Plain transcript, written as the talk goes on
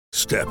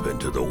Step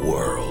into the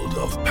world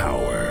of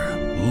power,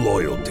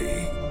 loyalty,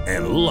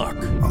 and luck.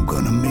 I'm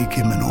gonna make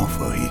him an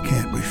offer he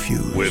can't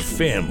refuse. With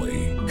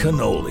family,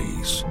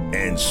 cannolis,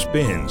 and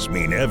spins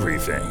mean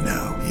everything.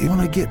 Now, you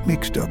wanna get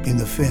mixed up in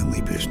the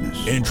family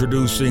business.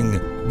 Introducing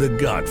The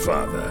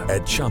Godfather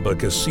at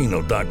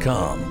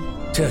ChumbaCasino.com.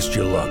 Test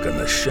your luck in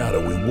the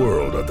shadowy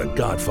world of The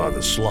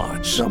Godfather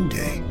slot.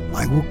 Someday,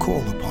 I will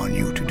call upon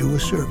you to do a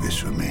service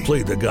for me.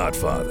 Play The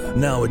Godfather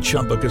now at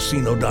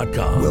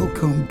ChumbaCasino.com.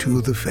 Welcome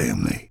to the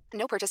family.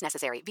 No purchase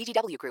necessary.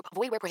 VGW Group.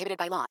 Void where prohibited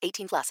by law.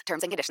 18 plus.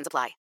 Terms and conditions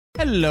apply.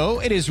 Hello,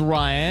 it is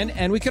Ryan,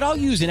 and we could all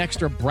use an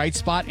extra bright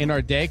spot in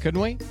our day, couldn't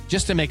we?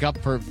 Just to make up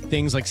for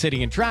things like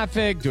sitting in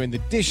traffic, doing the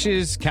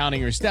dishes, counting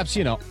your steps,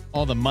 you know,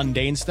 all the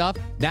mundane stuff.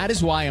 That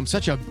is why I'm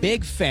such a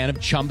big fan of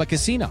Chumba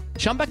Casino.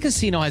 Chumba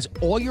Casino has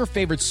all your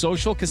favorite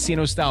social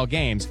casino-style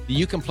games that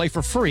you can play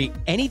for free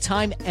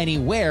anytime,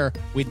 anywhere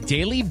with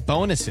daily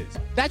bonuses.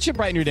 That should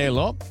brighten your day a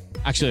little.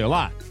 Actually, a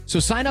lot.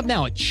 So sign up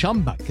now at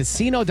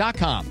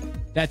ChumbaCasino.com.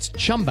 That's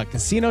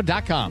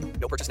ChumbaCasino.com.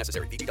 No purchase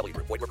necessary. VGW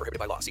Group. Void where prohibited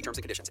by law. See terms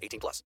and conditions. 18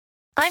 plus.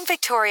 I'm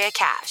Victoria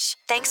Cash.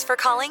 Thanks for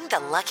calling the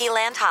Lucky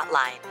Land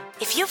Hotline.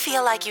 If you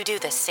feel like you do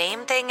the same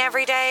thing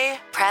every day,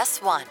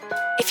 press 1.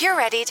 If you're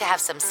ready to have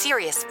some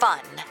serious fun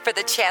for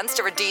the chance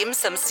to redeem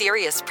some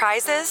serious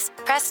prizes,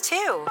 press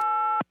 2.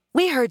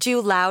 We heard you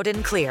loud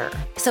and clear.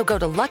 So go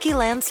to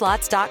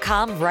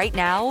LuckyLandSlots.com right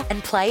now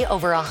and play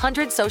over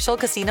 100 social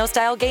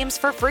casino-style games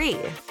for free.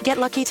 Get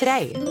lucky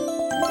today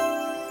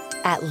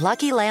at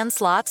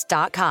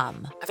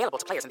LuckyLandSlots.com. Available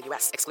to players in the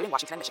U.S., excluding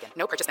Washington and Michigan.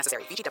 No purchase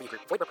necessary. VGW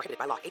Group. Void where prohibited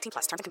by law. 18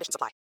 plus. Terms and conditions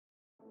apply.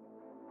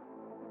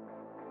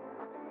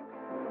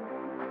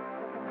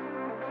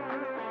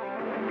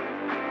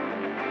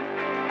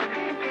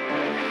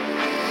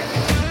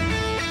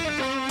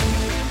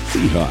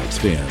 Seahawks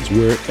fans,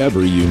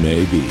 wherever you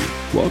may be,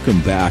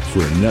 welcome back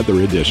for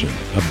another edition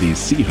of the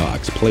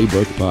Seahawks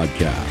Playbook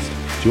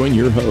Podcast. Join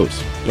your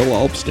host, Bill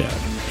Alpstead,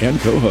 and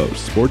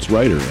co-host, sports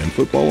writer and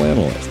football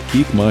analyst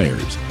Keith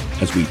Myers,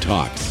 as we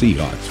talk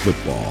Seahawks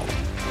football.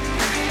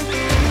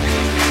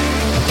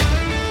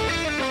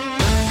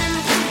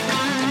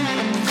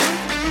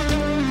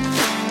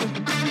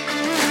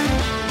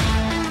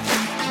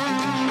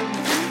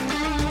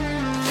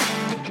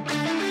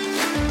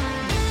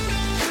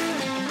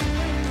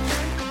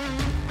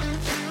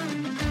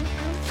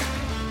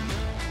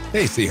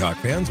 Hey, Seahawk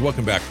fans.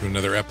 Welcome back to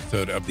another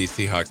episode of the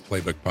Seahawks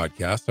Playbook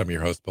Podcast. I'm your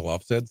host, Bill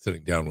Alpstead,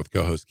 sitting down with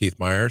co-host Keith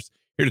Myers,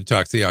 here to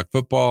talk Seahawk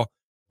football.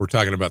 We're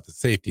talking about the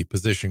safety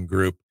position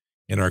group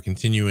in our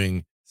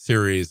continuing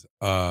series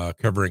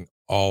covering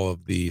all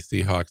of the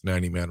Seahawks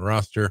 90-man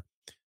roster.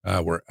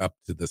 We're up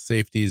to the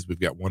safeties. We've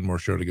got one more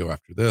show to go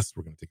after this.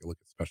 We're going to take a look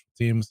at special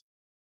teams.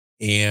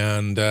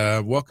 And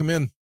welcome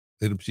in.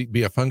 It'll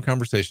be a fun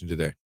conversation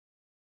today.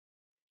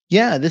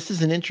 Yeah, this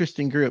is an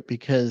interesting group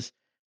because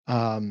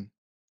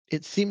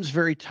it seems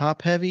very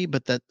top heavy,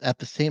 but that at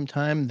the same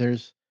time,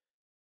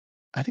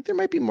 I think there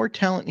might be more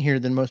talent here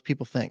than most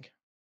people think.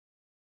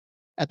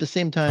 At the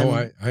same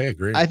time, I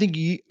agree. I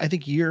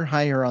think you're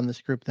higher on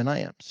this group than I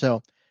am.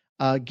 So,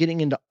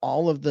 getting into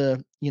all of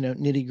the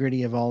nitty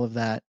gritty of all of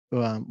that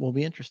will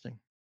be interesting.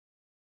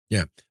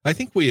 Yeah, I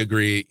think we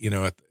agree.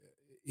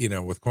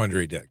 With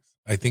Quandre Diggs,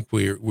 I think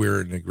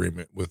we're in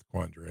agreement with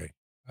Quandre.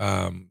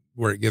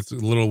 Where it gets a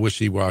little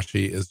wishy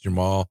washy is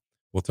Jamal.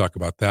 We'll talk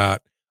about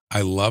that.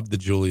 I love the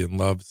Julian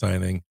Love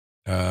signing.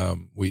 I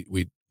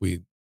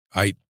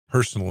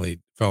personally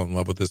fell in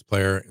love with this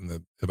player in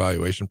the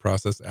evaluation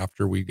process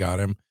after we got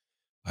him.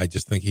 I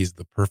just think he's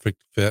the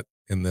perfect fit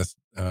in this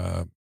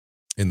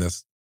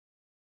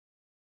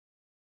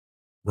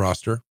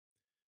roster,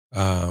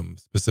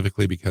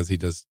 specifically because he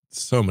does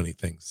so many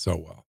things so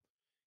well.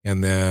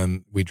 And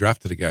then we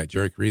drafted a guy,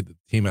 Jarek Reed, that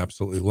the team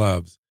absolutely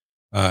loves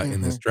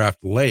in this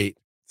draft late,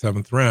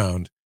 7th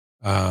round,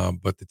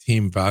 but the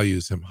team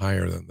values him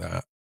higher than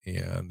that.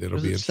 And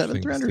it'll be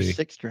interesting 7th round to see.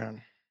 or 6th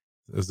round?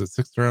 Is it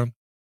 6th round?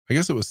 I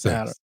guess it was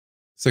 6th.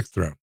 6th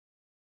round.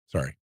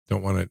 Sorry.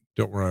 Don't want to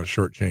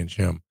shortchange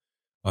him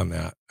on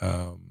that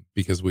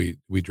because we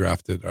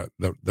drafted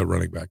the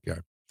running back guy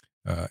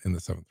in the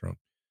 7th round.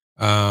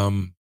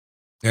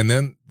 And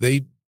then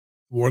they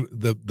were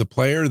the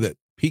player that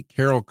Pete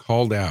Carroll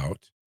called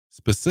out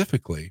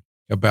specifically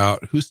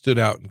about who stood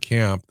out in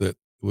camp that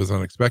was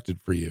unexpected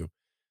for you.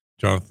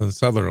 Jonathan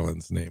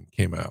Sutherland's name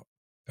came out.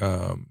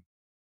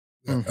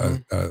 Kind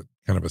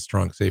of a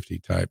strong safety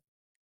type,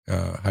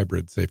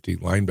 hybrid safety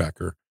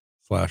linebacker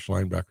 /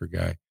 linebacker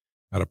guy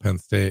out of Penn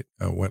State,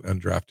 went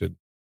undrafted,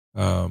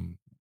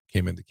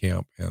 came into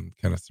camp and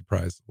kind of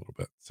surprised a little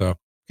bit. So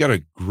got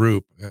a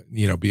group,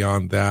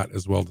 beyond that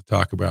as well to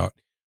talk about,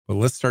 but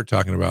let's start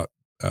talking about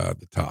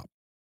the top.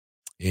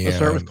 And let's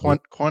start with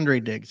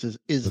Quandre Diggs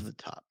is the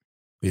top.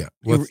 Yeah.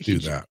 Let's do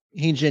that.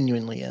 He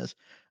genuinely is.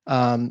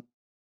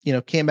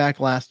 Came back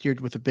last year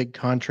with a big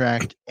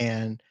contract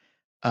and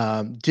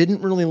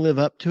didn't really live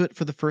up to it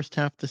for the first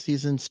half of the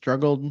season,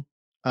 struggled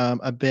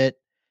a bit,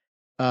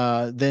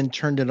 then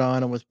turned it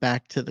on and was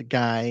back to the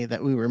guy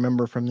that we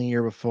remember from the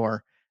year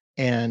before.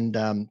 and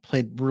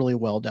played really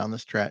well down the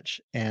stretch.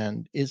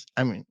 And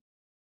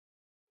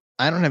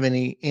I don't have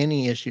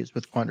any issues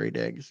with Quandre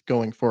Diggs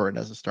going forward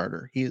as a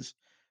starter. He's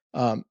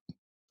um,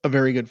 a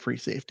very good free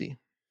safety.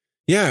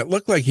 Yeah, it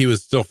looked like he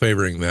was still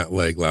favoring that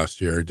leg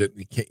last year.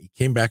 He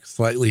came back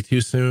slightly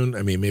too soon.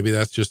 I mean, maybe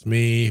that's just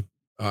me.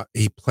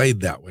 He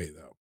played that way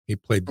though. He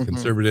played Mm-hmm.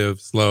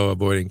 conservative, slow,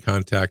 avoiding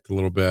contact a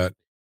little bit.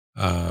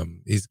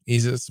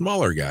 He's a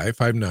smaller guy,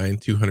 5'9",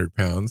 200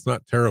 pounds,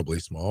 not terribly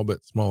small,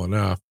 but small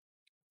enough.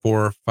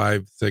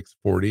 4'5",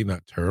 6'40",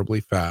 not terribly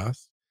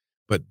fast,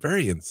 but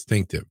very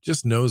instinctive.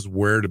 Just knows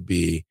where to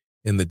be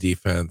in the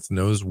defense,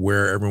 knows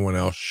where everyone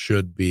else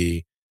should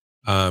be.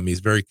 He's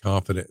very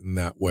confident in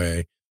that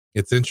way.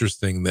 It's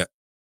interesting that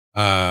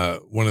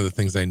one of the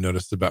things I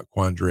noticed about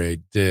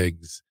Quandre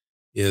Diggs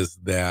is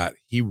that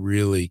he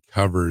really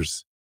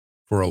covers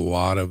for a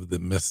lot of the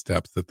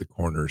missteps that the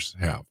corners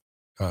have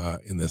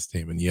in this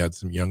team. And you had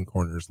some young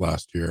corners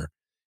last year,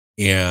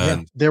 Yeah,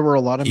 and there were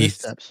a lot of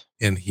he's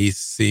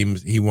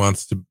missteps. he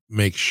wants to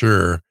make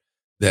sure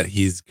that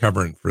he's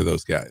covering for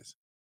those guys,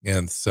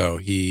 and so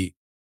he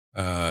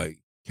kind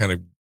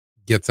of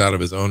gets out of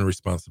his own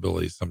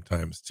responsibilities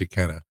sometimes to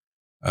kind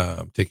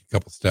of take a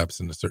couple steps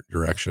in a certain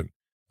direction.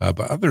 But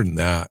other than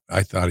that,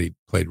 I thought he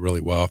played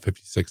really well.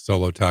 56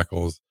 solo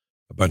tackles,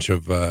 a bunch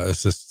of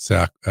assist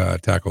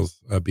tackles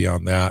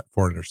beyond that,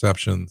 4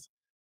 interceptions.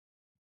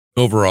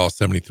 Overall,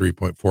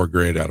 73.4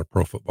 grade out of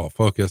Pro Football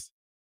Focus.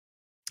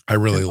 I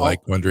really And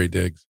like Quandre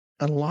Diggs.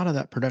 a lot of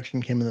that production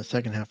came in the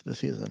second half of the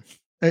season.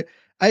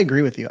 I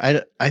agree with you.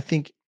 I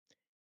think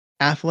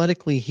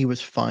athletically he was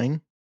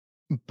fine,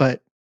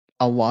 but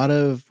a lot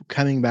of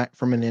coming back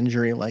from an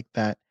injury like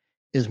that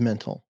is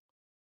mental,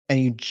 and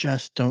you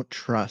just don't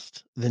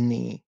trust the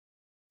knee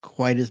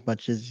quite as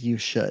much as you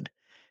should.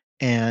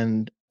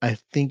 And I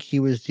think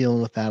he was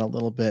dealing with that a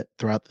little bit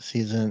throughout the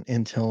season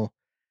until,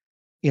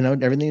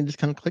 everything just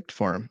kind of clicked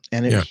for him,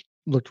 and Yeah. it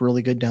looked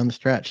really good down the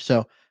stretch.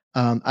 So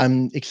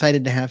I'm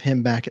excited to have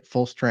him back at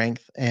full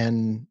strength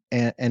and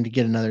to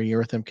get another year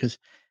with him because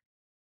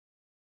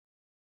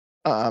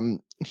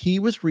he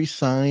was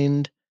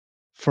re-signed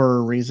for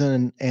a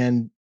reason,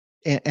 and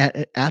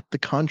at the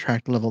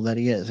contract level that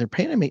he is, they're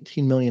paying him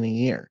 18 million a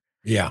year.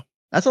 Yeah.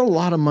 That's a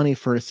lot of money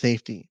for a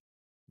safety,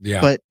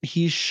 Yeah. but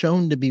he's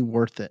shown to be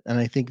worth it, and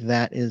I think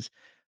that is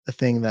the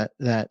thing that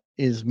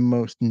is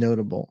most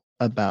notable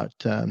about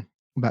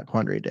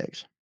Quandre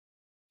Diggs.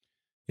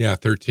 Yeah.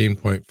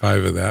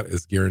 13.5 of that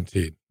is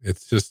guaranteed.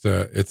 It's just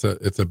it's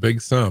a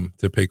big sum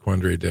to pay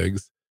Quandre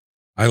Diggs.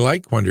 I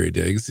like Quandre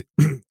Diggs.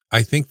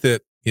 I think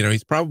that,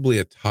 he's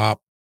probably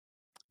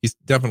he's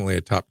definitely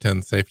a top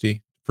 10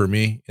 safety for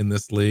me in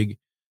this league.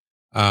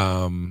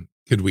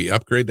 Could we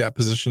upgrade that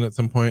position at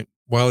some point?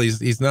 Well,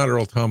 he's not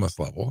Earl Thomas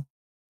level,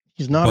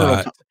 He's not Earl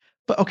but Thom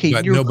but okay,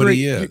 you're great nobody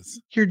you're is.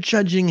 you're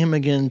judging him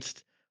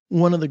against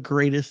one of the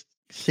greatest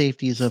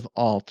safeties of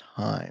all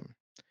time.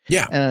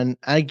 Yeah. And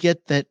I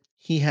get that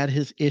he had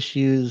his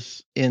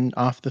issues in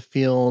off the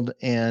field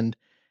and,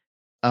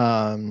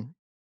 um,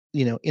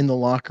 in the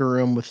locker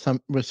room with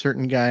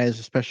certain guys,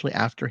 especially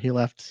after he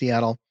left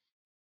Seattle.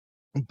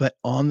 But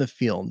on the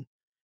field,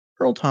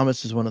 Earl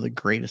Thomas is one of the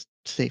greatest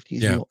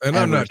safeties Yeah. you'll And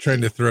I'm ever not trying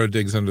see. to throw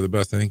Diggs under the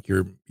bus. I think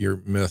you're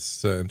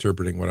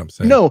misinterpreting what I'm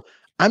saying. No,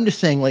 I'm just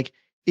saying, like,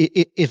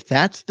 if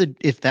that's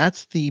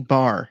the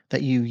bar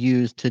that you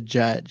use to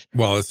judge,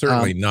 Well, it's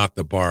certainly um, not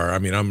the bar. I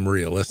mean, I'm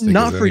realistic as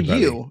not for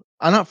anybody. you.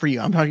 Not for you.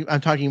 I'm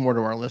talking more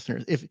to our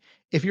listeners.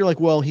 If you're like,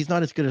 well, he's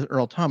not as good as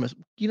Earl Thomas.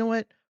 You know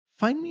what?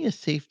 Find me a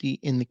safety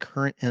in the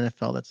current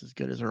NFL that's as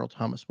good as Earl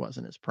Thomas was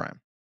in his prime.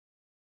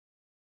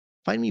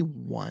 Find me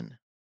one.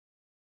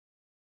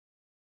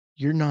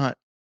 You're not.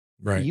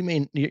 Right.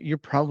 You're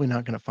probably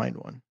not going to find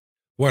one.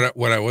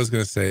 What I was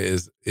going to say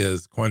is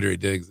Quandre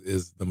Diggs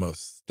is the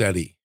most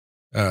steady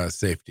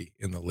safety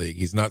in the league.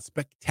 He's not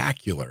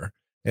spectacular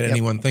at any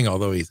Yep. one thing,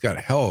 although he's got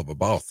a hell of a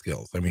ball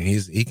skills. I mean,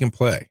 he can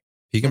play.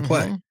 He can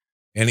play. Hmm.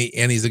 And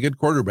he's a good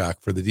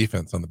quarterback for the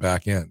defense on the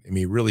back end. I mean,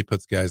 he really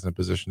puts guys in a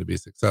position to be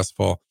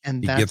successful.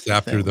 And He that's gets the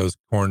after thing. those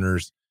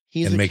corners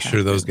He's and a makes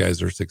sure those captain.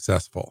 guys are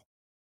successful.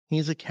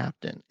 He's a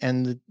captain,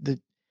 and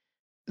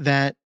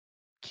that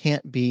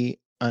can't be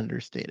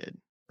understated,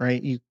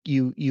 right?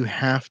 You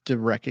have to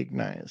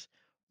recognize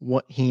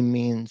what he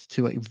means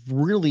to a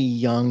really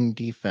young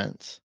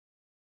defense,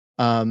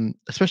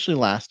 especially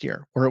last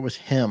year where it was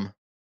him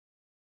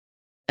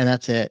and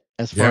that's it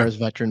as far Yeah. as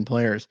veteran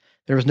players.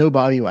 There was no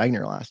Bobby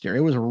Wagner last year.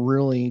 It was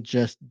really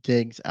just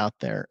Diggs out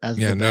there as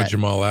Yeah. the No vet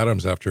Jamal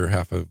Adams after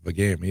half of the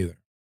game either.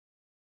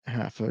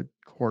 half a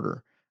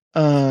quarter.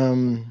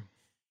 Um,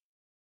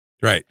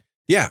 Right.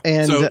 Yeah.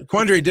 and So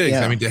Quandre Diggs,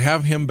 I yeah, mean, to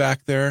have him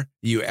back there,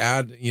 you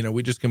add,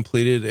 we just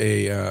completed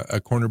a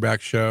cornerback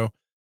show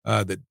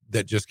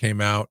that just came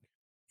out,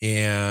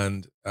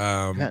 and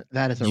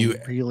that is a you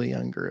really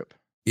young group.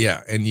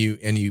 yeah, and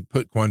you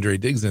put Quandre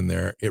Diggs in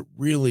there, it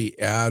really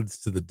adds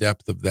to the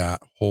depth of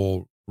that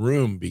whole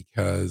room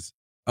because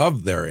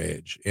of their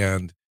age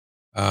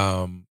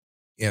um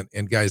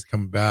and guys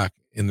coming back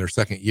in their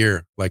second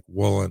year like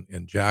Woolen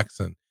and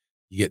Jackson.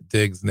 You get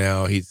Diggs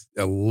now. He's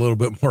a little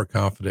bit more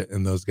confident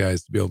in those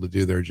guys to be able to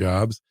do their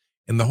jobs.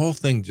 And the whole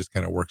thing just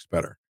kind of works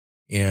better.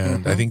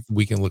 And I think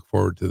we can look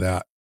forward to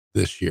that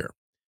this year.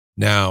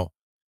 Now,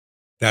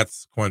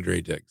 that's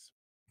Quandre Diggs.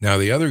 Now,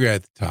 the other guy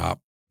at the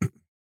top,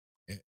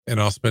 and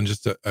I'll spend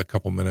just a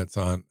couple minutes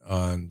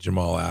on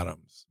Jamal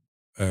Adams.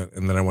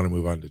 And then I want to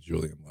move on to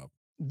Julian Love.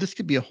 This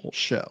could be a whole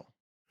show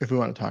if we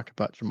want to talk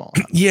about Jamal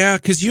Adams. Yeah,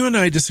 because you and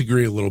I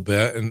disagree a little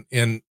bit,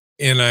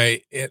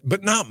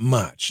 but not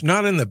much,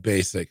 not in the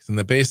basics. And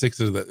the basics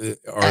are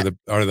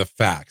the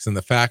facts. And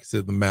the facts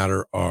of the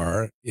matter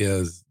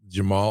is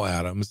Jamal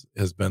Adams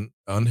has been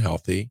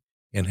unhealthy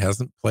and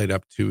hasn't played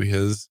up to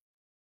his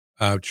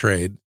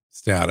trade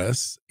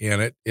status,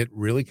 and it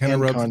really kind of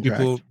rubs contract.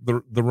 people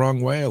the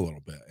wrong way a little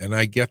bit. And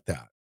I get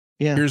that.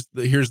 Yeah.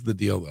 Here's the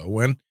deal though.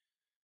 When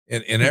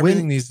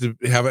everything needs to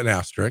have an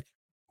asterisk.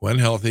 When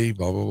healthy,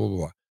 blah blah blah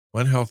blah.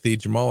 When healthy,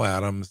 Jamal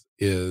Adams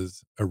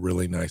is a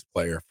really nice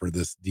player for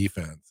this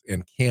defense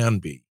and can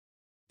be,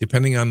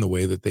 depending on the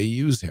way that they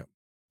use him.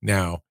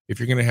 Now, if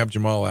you're going to have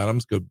Jamal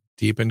Adams go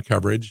deep in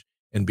coverage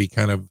and be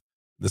kind of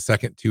the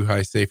second too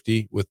high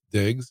safety with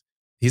Diggs,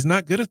 he's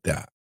not good at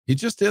that. He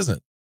just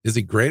isn't. Is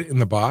he great in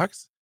the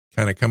box,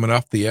 kind of coming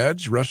off the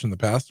edge, rushing the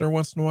passer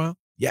once in a while?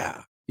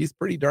 Yeah, he's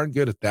pretty darn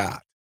good at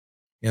that.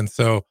 And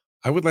so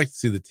I would like to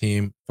see the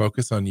team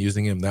focus on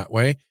using him that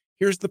way.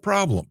 Here's the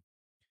problem.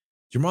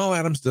 Jamal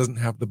Adams doesn't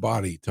have the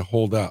body to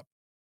hold up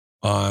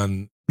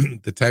on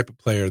the type of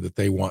player that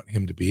they want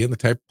him to be and the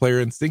type of player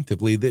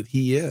instinctively that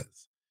he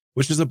is,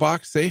 which is a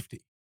box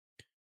safety.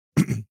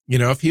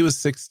 If he was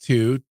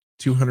 6'2",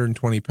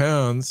 220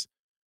 pounds,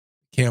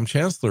 Cam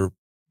Chancellor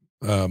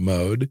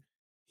mode,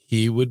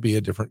 he would be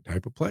a different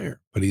type of player.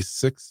 But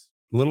he's a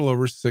little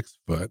over 6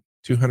 foot,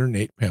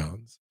 208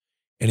 pounds,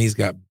 and he's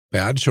got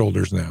bad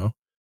shoulders now,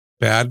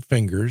 bad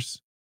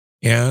fingers,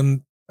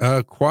 and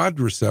a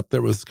quadricep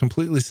that was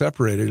completely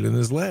separated in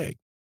his leg.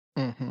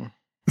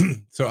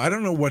 So I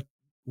don't know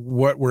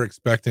what we're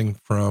expecting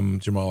from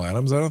Jamal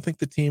Adams. I don't think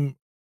the team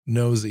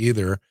knows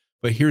either.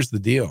 But here's the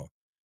deal.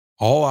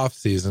 All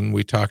offseason,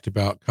 we talked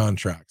about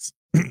contracts.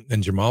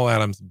 And Jamal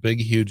Adams' big,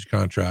 huge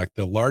contract,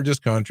 the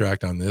largest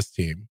contract on this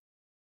team,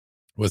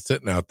 was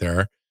sitting out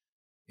there.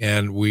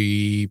 And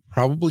we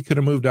probably could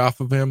have moved off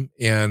of him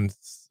and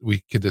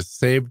we could have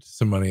saved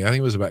some money. I think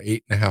it was about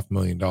 $8.5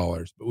 million,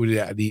 but we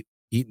had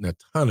eaten a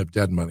ton of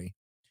dead money.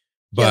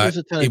 But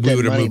we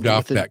would have moved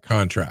off that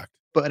contract.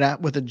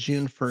 But with a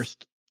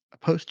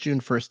post June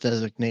 1st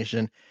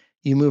designation,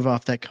 you move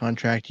off that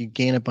contract, you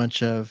gain a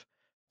bunch of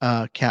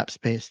cap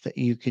space that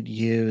you could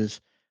use.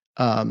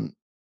 And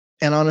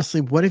honestly,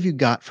 what have you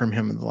got from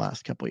him in the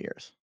last couple of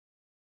years?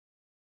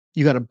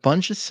 You got a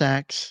bunch of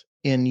sacks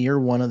in year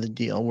one of the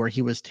deal where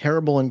he was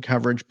terrible in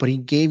coverage, but he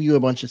gave you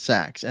a bunch of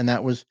sacks, and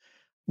that was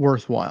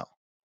worthwhile.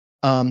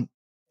 And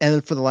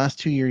then for the last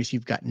 2 years,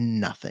 you've got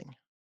nothing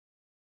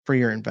for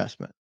your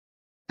investment.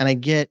 And I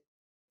get,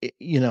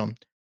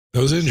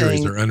 those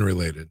injuries are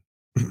unrelated.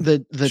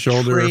 The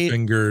shoulder,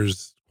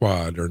 fingers,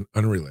 quad are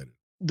unrelated.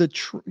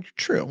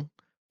 True,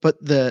 but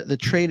the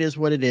trade is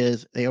what it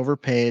is. They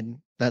overpaid.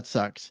 That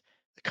sucks.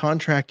 The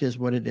contract is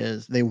what it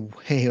is. They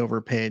way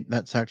overpaid.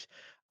 That sucks.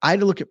 I had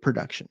to look at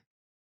production.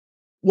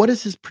 What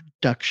has his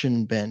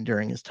production been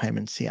during his time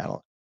in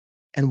Seattle,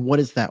 and what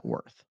is that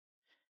worth?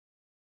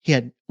 He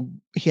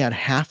had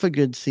half a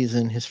good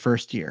season his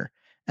first year,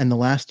 and the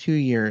last 2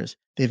 years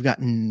they've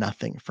gotten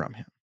nothing from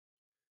him.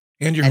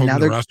 And you're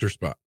holding a roster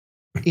spot.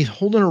 He's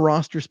holding a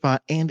roster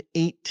spot and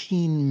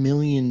 $18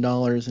 million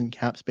in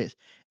cap space,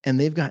 and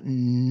they've got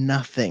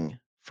nothing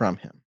from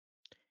him.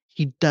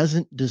 He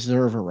doesn't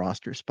deserve a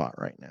roster spot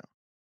right now.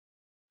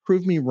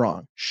 Prove me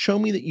wrong. Show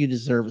me that you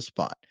deserve a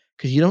spot,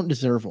 because you don't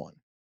deserve one.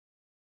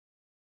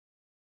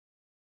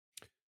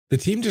 The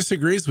team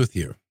disagrees with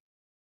you.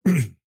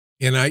 And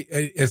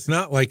it's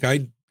not like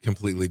I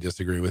completely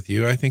disagree with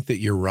you. I think that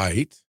you're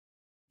right.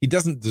 He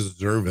doesn't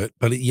deserve it,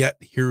 but yet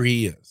here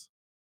he is.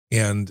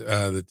 And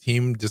the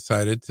team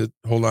decided to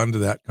hold on to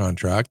that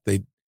contract.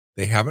 They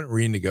haven't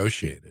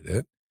renegotiated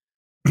it.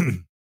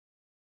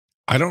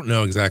 I don't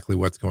know exactly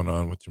what's going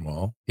on with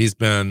Jamal. He's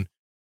been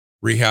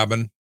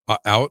rehabbing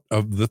out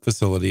of the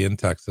facility in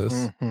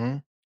Texas.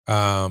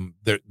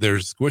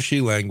 There's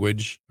squishy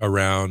language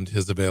around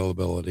his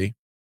availability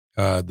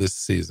this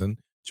season.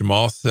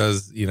 Jamal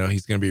says,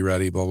 he's going to be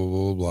ready, blah, blah,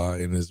 blah, blah,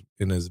 in his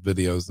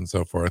videos and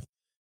so forth.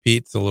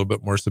 Pete's a little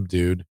bit more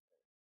subdued.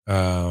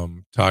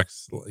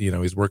 Talks,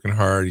 he's working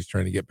hard. He's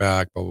trying to get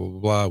back, blah, blah, blah,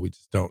 blah. We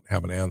just don't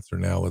have an answer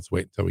now. Let's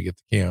wait until we get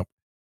to camp.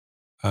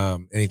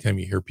 Anytime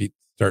you hear Pete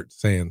start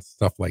saying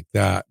stuff like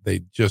that,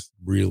 they just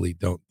really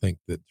don't think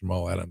that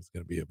Jamal Adams is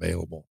going to be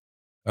available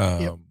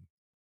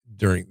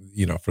during,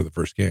 for the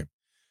first game.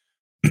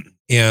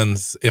 And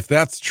if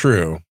that's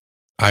true,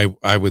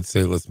 I would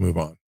say let's move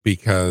on,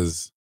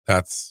 because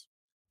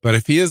but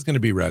if he is going to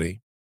be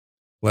ready,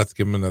 let's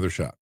give him another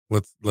shot.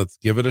 Let's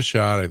give it a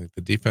shot. I think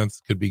the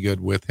defense could be good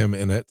with him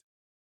in it.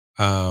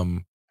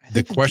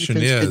 The question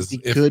is,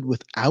 good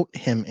without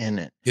him in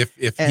it.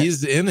 If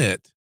he's in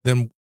it,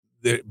 then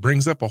it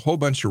brings up a whole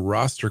bunch of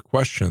roster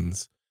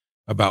questions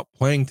about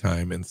playing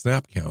time and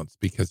snap counts,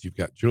 because you've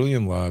got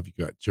Julian Love, you've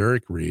got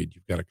Jarek Reed,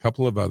 you've got a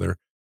couple of other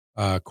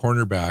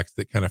cornerbacks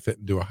that kind of fit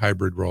into a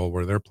hybrid role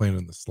where they're playing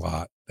in the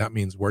slot. That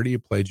means, where do you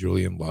play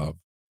Julian Love,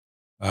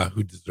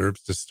 who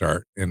deserves to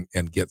start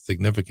and get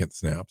significant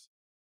snaps?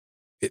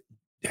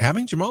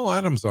 Having Jamal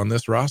Adams on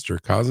this roster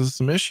causes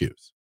some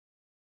issues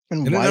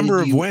And in a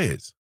number of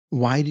ways.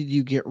 why did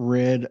you get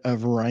rid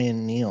of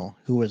Ryan Neal,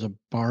 who was a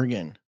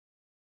bargain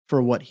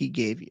for what he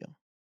gave you?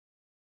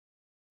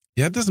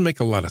 Yeah, it doesn't make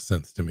a lot of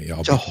sense to me.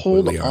 I'll To be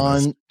completely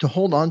honest.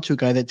 hold on to a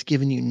guy that's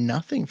given you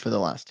nothing for the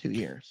last 2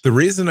 years. The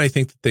reason I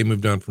think that they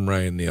moved on from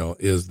Ryan Neal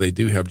is they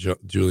do have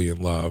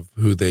Julian Love,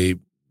 who they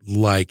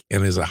like,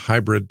 and is a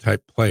hybrid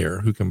type player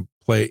who can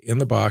play in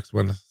the box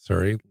when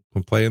necessary,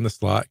 can play in the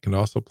slot, can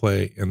also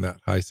play in that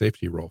high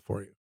safety role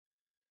for you.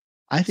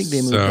 I think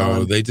they moved So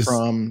on they just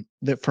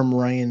from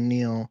Ryan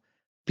Neal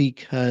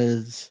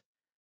because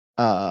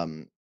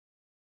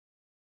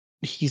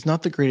he's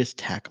not the greatest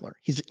tackler.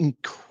 He's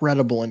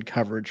incredible in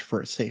coverage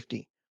for a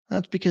safety.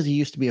 That's because he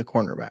used to be a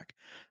cornerback.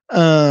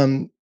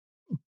 But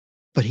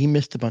he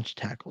missed a bunch of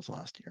tackles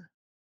last year.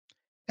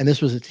 And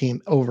this was a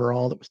team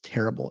overall that was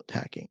terrible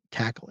at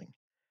tackling.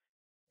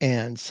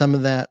 And some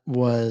of that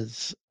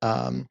was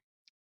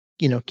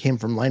came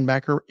from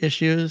linebacker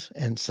issues,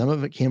 and some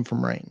of it came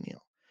from Ryan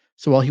Neal.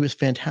 So while he was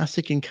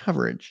fantastic in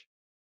coverage,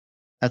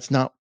 that's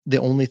not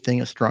the only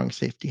thing a strong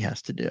safety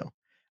has to do.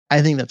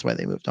 I think that's why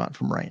they moved on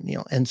from Ryan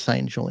Neal and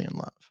signed Julian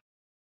Love,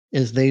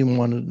 is they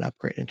wanted an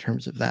upgrade in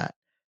terms of that.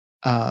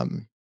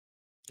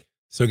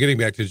 So getting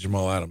back to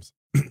Jamal Adams,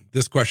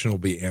 this question will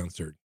be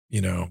answered,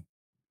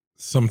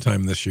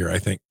 sometime this year. I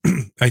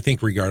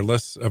think,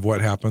 regardless of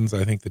what happens,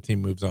 I think the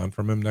team moves on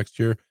from him next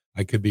year.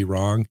 I could be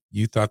wrong.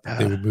 You thought that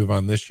they would move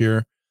on this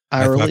year.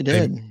 I really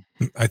did.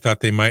 I thought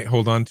they might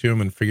hold on to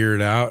him and figure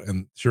it out.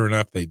 And sure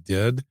enough, they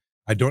did.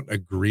 I don't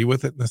agree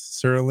with it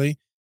necessarily,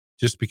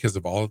 just because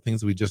of all the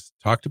things we just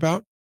talked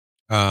about.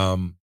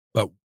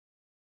 But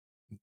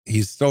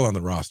he's still on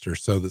the roster.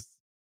 So the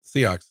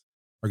Seahawks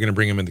are going to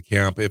bring him into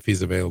camp if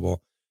he's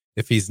available.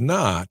 If he's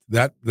not,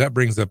 that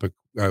brings up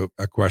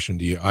a question.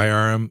 Do you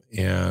IR him?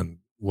 And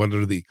what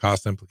are the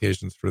cost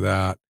implications for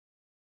that?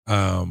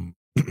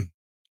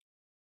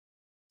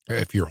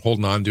 If you're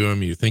holding on to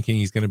him, you're thinking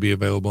he's going to be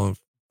available in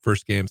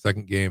first game,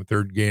 second game,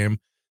 third game,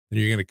 then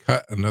you're going to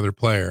cut another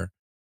player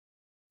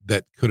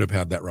that could have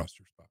had that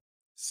roster spot.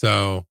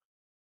 So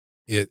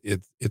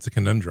it's a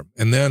conundrum.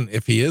 And then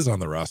if he is on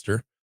the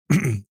roster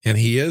and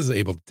he is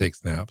able to take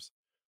snaps,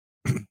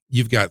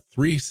 you've got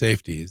 3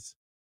 safeties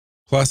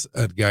plus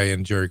a guy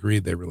in Jarek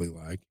Reed they really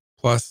like,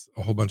 plus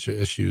a whole bunch of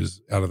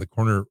issues out of the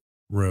corner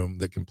room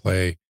that can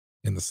play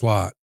in the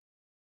slot.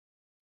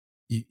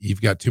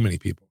 You've got too many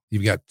people.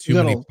 You've got too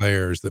many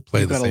players that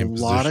play the same position. You've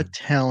got a lot of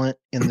talent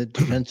in the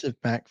defensive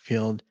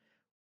backfield,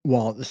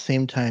 while at the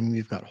same time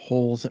you've got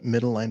holes at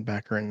middle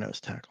linebacker and nose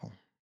tackle.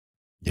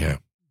 Yeah,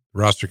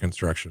 roster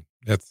construction.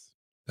 That's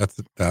a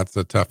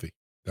toughie.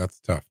 That's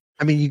tough.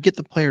 I mean, you get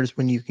the players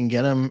when you can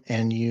get them,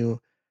 and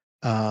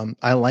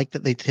I like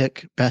that they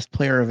took best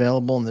player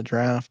available in the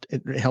draft.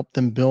 It helped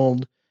them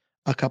build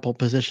a couple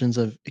positions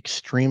of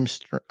extreme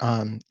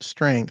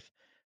strength,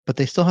 but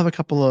they still have a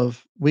couple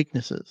of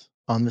weaknesses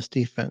on this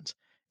defense,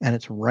 and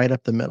it's right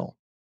up the middle.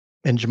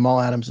 And Jamal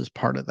Adams is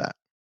part of that.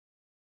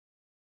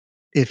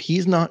 If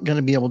he's not going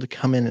to be able to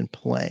come in and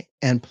play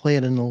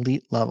at an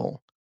elite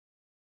level,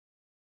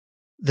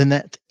 then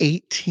that's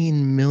 $18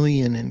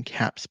 million in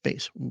cap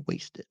space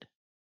wasted.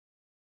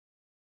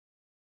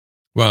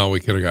 Well,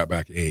 we could have got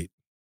back 8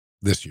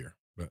 this year,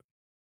 but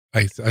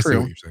I see what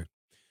you're saying.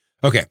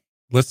 Okay,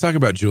 let's talk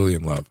about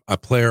Julian Love, a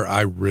player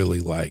I really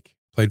like.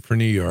 Played for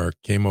New York,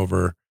 came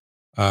over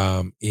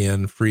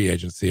in free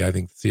agency. I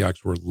think the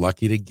Seahawks were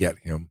lucky to get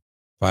him.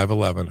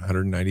 5'11",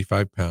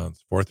 195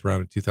 pounds, 4th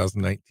round in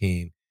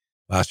 2019.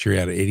 Last year he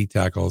had 80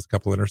 tackles, a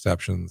couple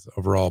interceptions,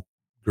 overall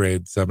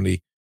grade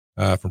 70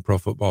 from Pro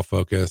Football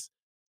Focus.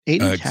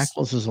 80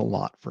 tackles is a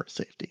lot for a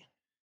safety.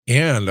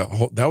 And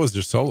that was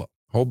just solo.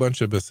 A whole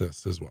bunch of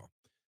assists as well.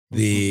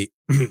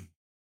 Mm-hmm.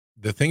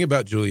 The thing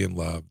about Julian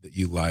Love that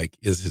you like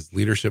is his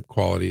leadership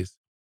qualities,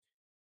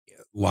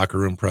 locker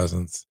room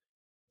presence,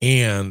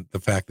 and the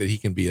fact that he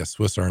can be a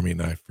Swiss Army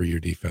knife for your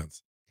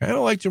defense. Kind of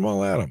like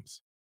Jamal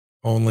Adams.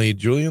 Only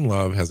Julian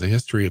Love has a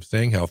history of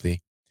staying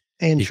healthy.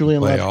 And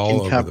Julian Love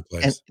all over the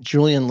place. And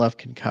Julian Love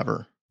can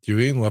cover.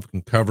 Julian Love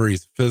can cover.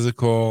 He's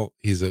physical.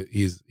 He's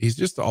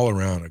just all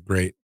around a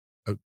great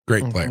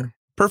player.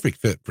 Perfect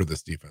fit for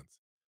this defense.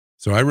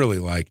 So I really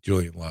like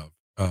Julian Love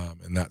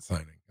in that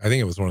signing. I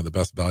think it was one of the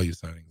best value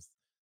signings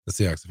the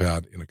Seahawks have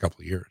had in a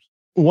couple of years.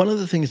 One of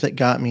the things that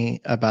got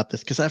me about this,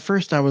 because at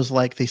first I was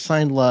like, they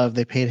signed Love,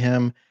 they paid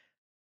him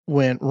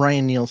when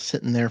Ryan Neal's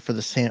sitting there for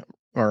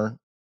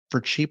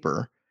for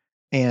cheaper,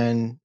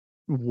 and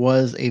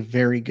was a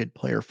very good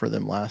player for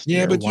them last year.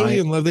 Yeah, but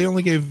Julian Love, they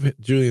only gave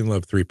Julian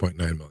Love $3.9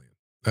 million.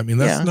 I mean,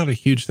 that's not a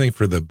huge thing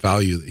for the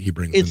value that he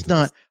brings. It's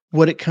not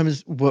what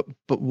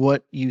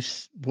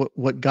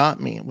got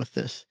me with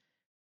this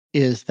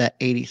is that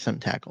 80 some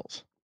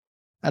tackles.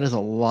 That is a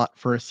lot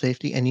for a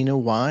safety. And you know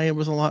why it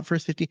was a lot for a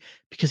safety?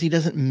 Because he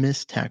doesn't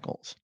miss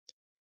tackles.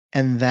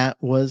 And that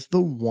was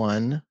the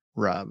one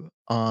rub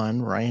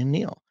on Ryan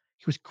Neal.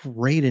 He was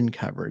great in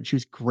coverage. He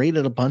was great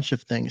at a bunch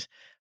of things,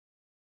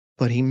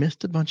 but he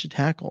missed a bunch of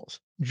tackles.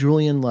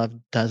 Julian Love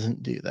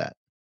doesn't do that.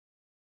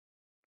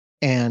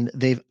 And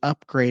they've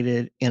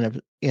upgraded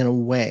in a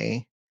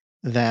way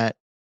that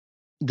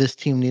this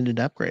team needed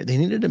to upgrade. They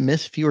needed to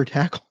miss fewer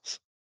tackles.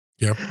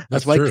 Yep, That's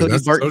that's why true. Cody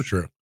That's Barton so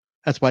true.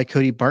 That's why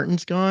Cody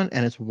Barton's gone,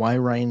 and it's why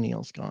Ryan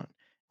Neal's gone.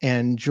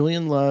 And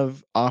Julian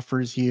Love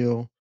offers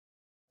you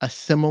a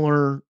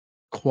similar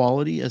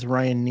quality as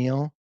Ryan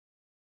Neal,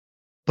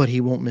 but he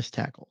won't miss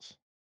tackles.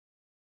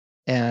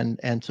 And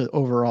so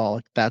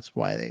overall, that's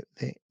why they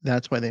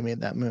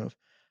made that move.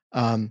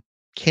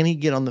 Can he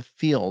get on the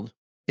field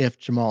if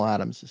Jamal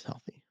Adams is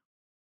healthy?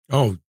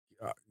 Oh,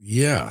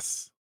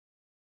 yes.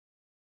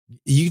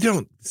 You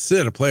don't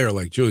sit a player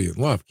like Julian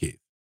Love, Keith.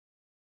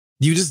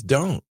 You just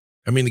don't.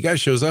 I mean, the guy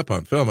shows up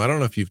on film. I don't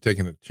know if you've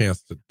taken a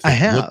chance to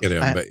look at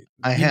him, but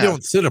you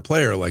don't sit a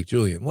player like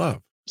Julian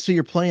Love. So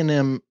you're playing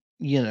him,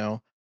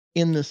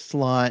 in the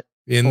slot.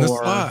 In the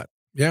slot.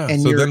 Yeah.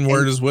 So then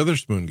where does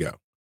Witherspoon go?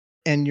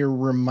 And you're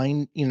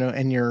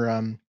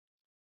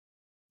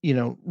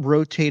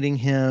rotating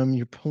him.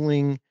 You're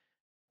pulling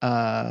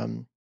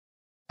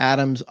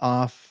Adams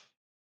off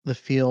the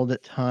field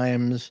at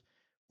times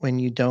when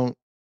you don't.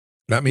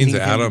 That means need him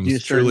to do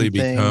Adams truly certain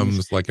things.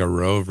 becomes like a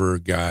rover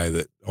guy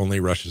that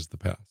only rushes the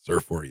passer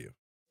for you.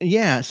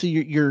 Yeah, so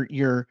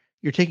you're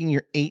taking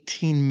your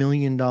 $18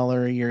 million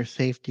a year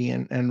safety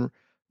and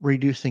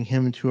reducing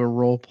him to a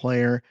role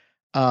player.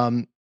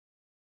 I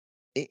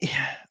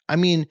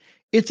mean,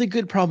 it's a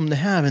good problem to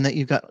have in that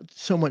you've got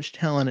so much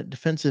talent at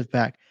defensive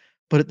back,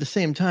 but at the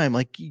same time,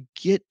 like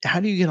how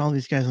do you get all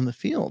these guys on the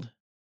field?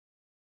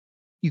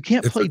 You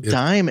can't play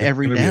dime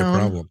every down. It's going to be a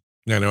problem.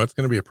 No, it's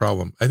going to be a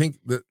problem. I think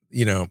that,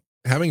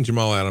 having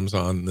Jamal Adams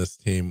on this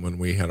team when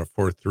we had a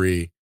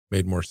 4-3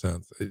 made more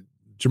sense.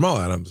 Jamal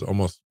Adams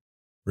almost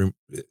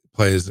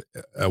plays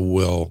a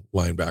will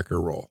linebacker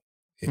role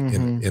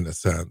in a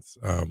sense.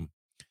 And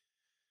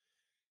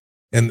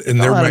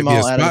there might be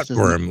a spot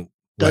for him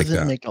like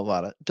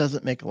that.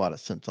 Doesn't make a lot of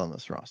sense on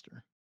this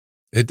roster.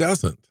 It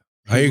doesn't.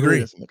 I agree. Really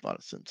doesn't make a lot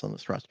of sense on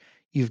this roster.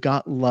 You've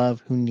got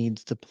Love who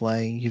needs to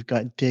play. You've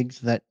got Diggs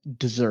that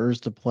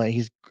deserves to play.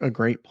 He's a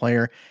great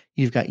player.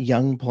 You've got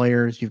young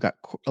players. You've got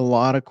a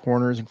lot of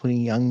corners, including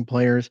young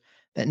players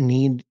that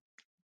need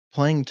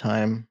playing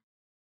time.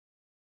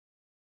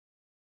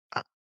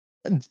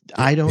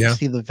 I don't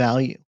see the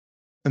value,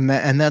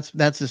 and that's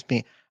just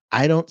me.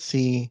 I don't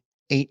see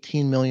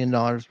 $18 million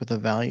worth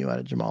of value out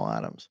of Jamal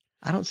Adams.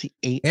 I don't see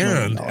 $8 million.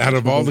 And out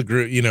of all the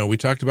group, we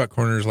talked about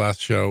corners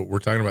last show. We're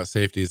talking about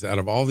safeties. Out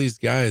of all these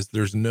guys,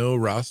 there's no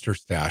roster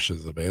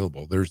stashes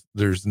available.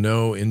 There's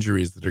no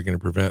injuries that are going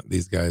to prevent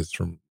these guys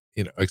from,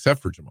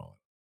 except for Jamal,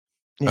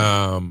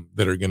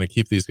 that are going to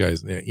keep these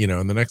guys, and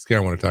the next guy I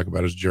want to talk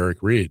about is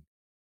Jarek Reed,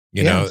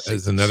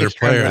 as another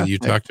player that you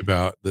talked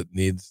about that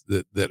needs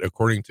that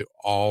according to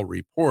all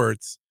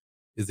reports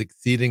is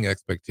exceeding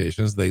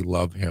expectations. They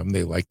love him.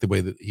 They like the way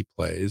that he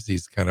plays.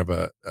 He's kind of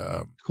a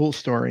cool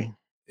story,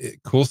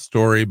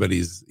 but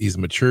he's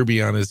mature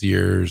beyond his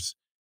years.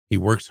 He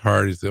works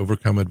hard. He's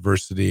overcome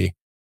adversity.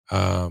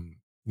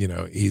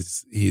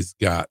 He's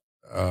got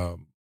a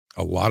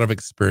lot of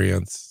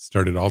experience.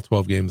 Started all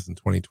 12 games in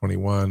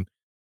 2021.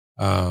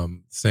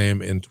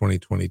 Same in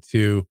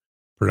 2022.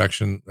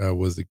 Production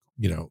was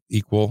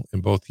equal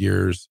in both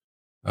years.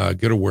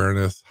 Good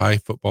awareness, high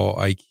football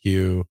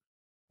IQ,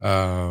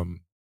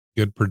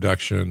 good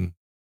production,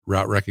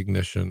 route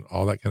recognition,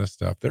 all that kind of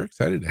stuff. They're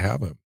excited to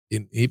have him.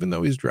 Even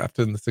though he's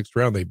drafted in the 6th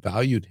round, they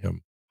valued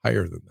him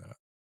higher than that.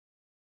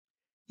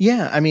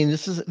 Yeah, I mean,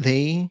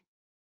 they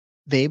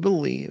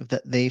believe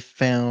that they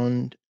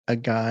found a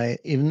guy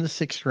even in the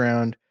 6th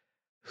round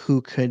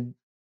who could.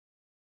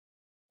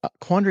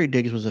 Quandre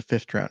Diggs was a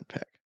 5th round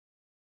pick,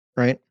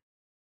 right?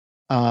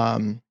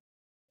 And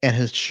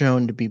has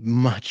shown to be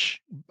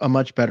a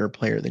much better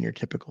player than your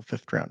typical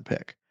 5th round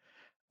pick.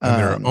 And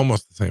they're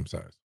almost the same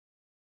size.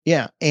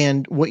 Yeah,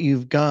 and what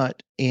you've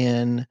got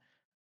in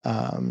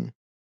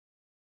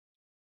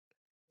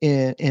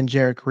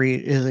Jarek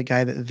Reed is a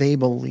guy that they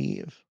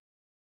believe,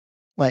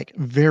 like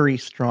very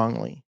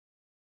strongly,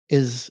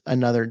 is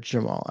another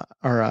Jamal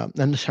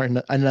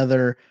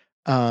another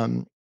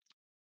Quandre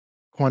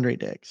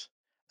Diggs,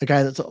 a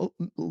guy that's a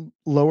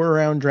lower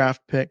round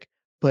draft pick,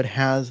 but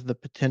has the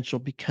potential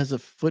because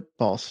of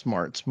football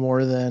smarts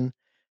more than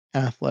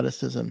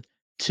athleticism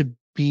to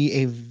be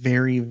a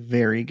very,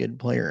 very good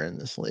player in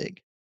this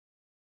league.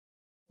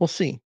 We'll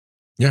see.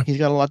 Yeah, he's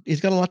got a lot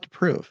to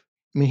prove.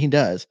 I mean, he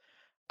does.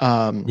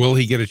 Will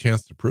he get a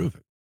chance to prove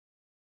it?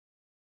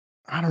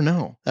 I don't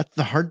know. That's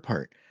the hard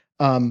part.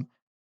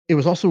 It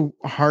was also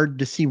hard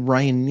to see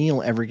Ryan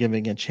Neal ever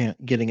getting a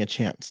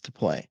chance to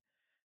play.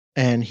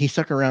 And he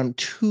stuck around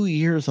 2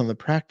 years on the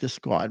practice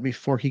squad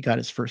before he got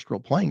his first real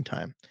playing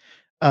time.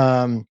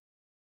 And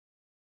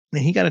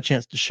he got a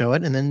chance to show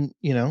it. And then,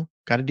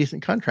 got a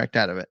decent contract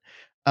out of it.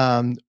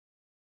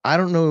 I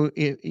don't know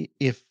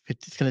if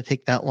it's going to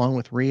take that long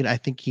with Reed. I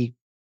think he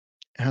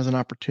has an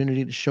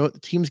opportunity to show it. The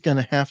team's going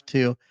to have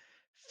to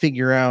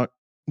figure out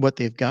what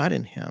they've got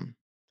in him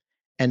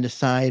and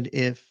decide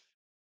if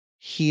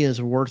he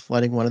is worth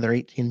letting one of their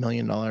 $18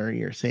 million a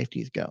year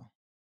safeties go.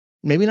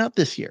 Maybe not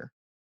this year,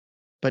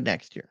 but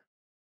next year.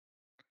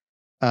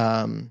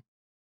 And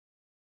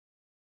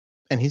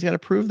he's got to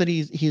prove that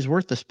he's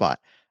worth the spot.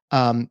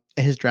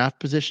 His draft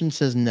position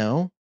says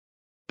no,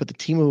 but the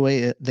team, the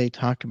way they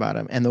talked about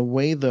him and the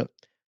way the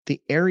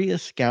area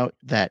scout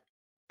that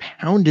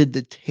pounded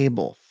the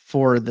table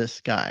for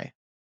this guy,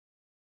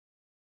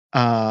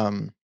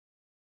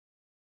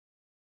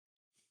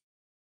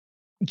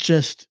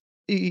 just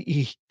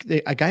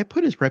a guy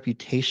put his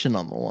reputation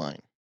on the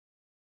line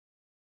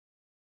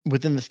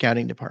within the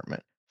scouting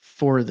department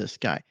for this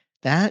guy.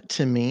 That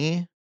to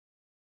me,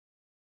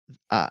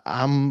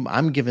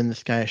 I'm giving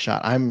this guy a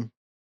shot. I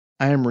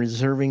am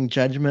reserving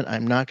judgment.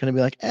 I'm not going to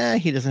be like,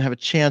 he doesn't have a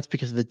chance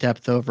because of the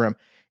depth over him.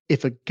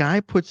 If a guy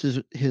puts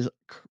his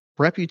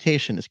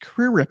reputation, his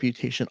career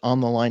reputation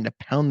on the line to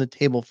pound the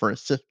table for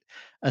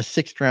a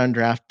sixth round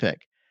draft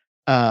pick,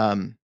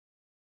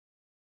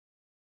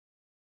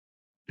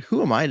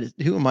 who am I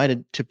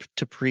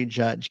to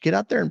prejudge? Get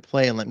out there and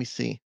play and let me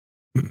see.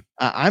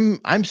 I'm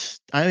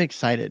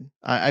excited.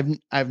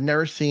 I've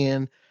never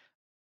seen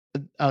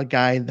a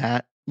guy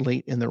that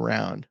late in the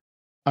round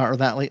or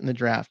that late in the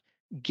draft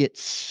get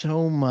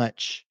so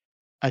much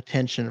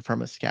attention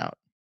from a scout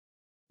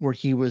where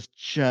he was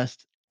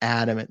just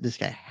adamant this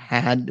guy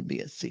had to be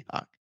a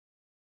Seahawk.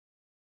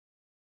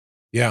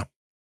 Yeah,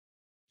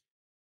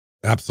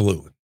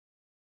 absolutely.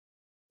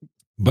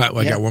 But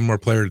I got one more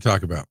player to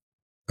talk about.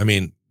 I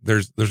mean,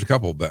 there's a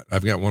couple, but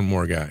I've got one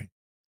more guy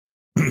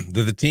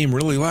that the team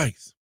really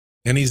likes,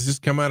 and he's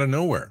just come out of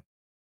nowhere,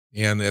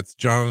 and it's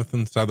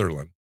Jonathan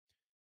Sutherland.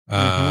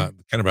 Kind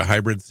of a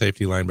hybrid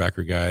safety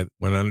linebacker guy,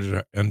 went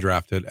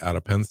undrafted out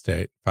of Penn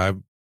State,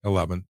 5'11",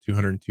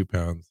 202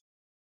 pounds,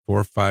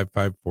 4'5",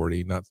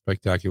 540, not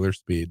spectacular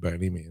speed by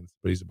any means,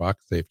 but he's a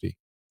box safety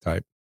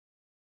type.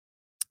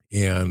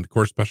 And of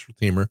course, special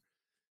teamer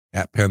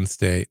at Penn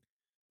State.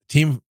 The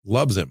team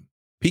loves him.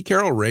 Pete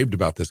Carroll raved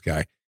about this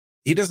guy.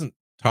 He doesn't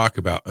talk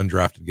about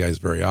undrafted guys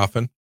very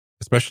often,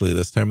 especially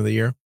this time of the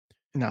year.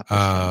 Not this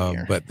time of the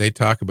year. But they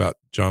talk about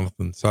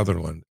Jonathan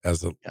Sutherland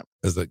as a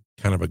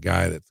kind of a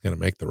guy that's going to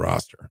make the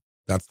roster.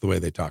 That's the way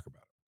they talk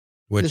about it,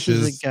 which this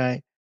is a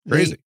guy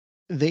crazy.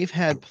 They've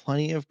had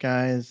plenty of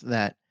guys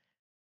that,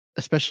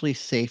 especially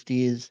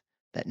safeties,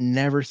 that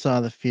never saw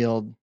the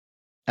field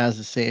as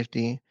a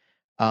safety,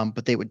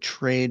 but they would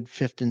trade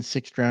 5th and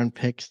 6th round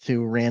picks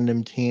to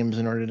random teams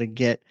in order to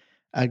get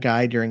a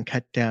guy during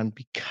cutdown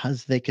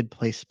because they could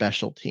play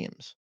special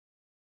teams.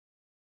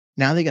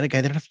 Now they got a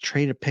guy. They don't have to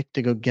trade a pick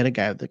to go get a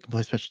guy that can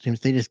play special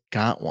teams. They just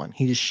got one.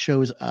 He just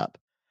shows up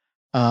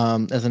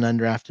as an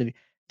undrafted.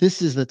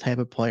 This is the type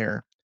of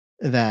player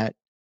that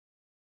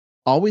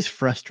always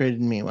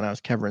frustrated me when I was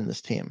covering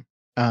this team,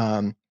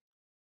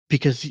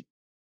 because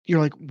you're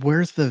like,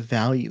 where's the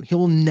value? He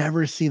will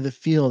never see the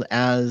field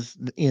as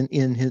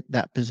in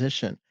that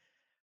position,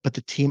 but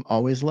the team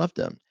always loved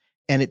him.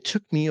 And it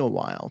took me a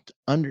while to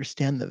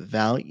understand the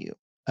value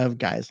of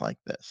guys like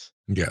this.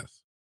 Yes.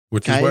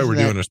 Which is why we're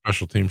doing a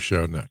special team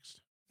show next.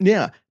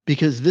 Yeah,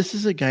 because this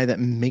is a guy that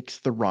makes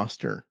the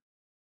roster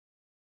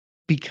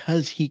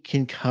because he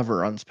can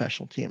cover on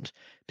special teams,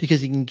 because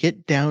he can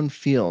get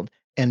downfield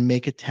and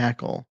make a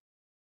tackle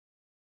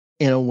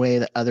in a way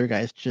that other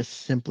guys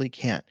just simply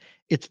can't.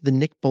 It's the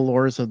Nick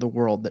Bellores of the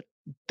world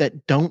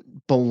that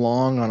don't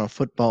belong on a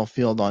football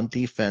field on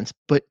defense,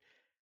 but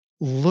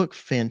look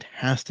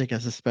fantastic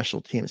as a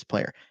special teams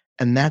player.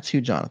 And that's who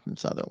Jonathan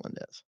Sutherland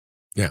is.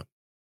 Yeah.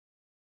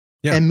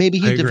 Yeah. And maybe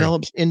he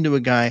develops into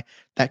a guy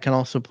that can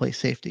also play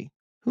safety.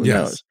 Who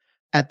knows?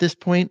 At this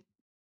point,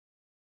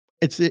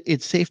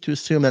 it's safe to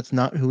assume that's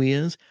not who he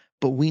is,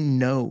 but we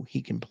know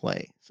he can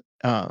play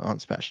on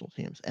special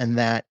teams, and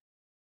that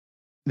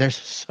there's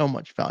so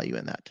much value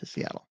in that to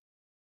Seattle.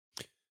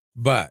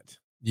 But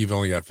you've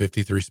only got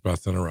 53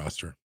 spots on a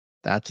roster.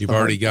 You've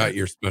already got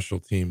your special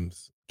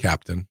teams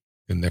captain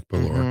in Nick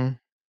Bellore.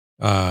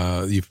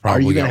 You've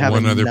probably got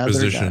one other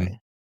position. Guy?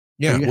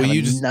 Yeah, well,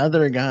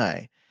 another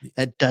guy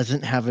that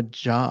doesn't have a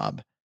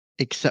job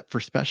except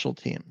for special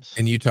teams.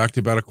 And you talked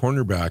about a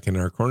cornerback in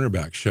our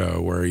cornerback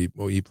show where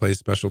he plays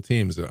special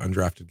teams, an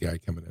undrafted guy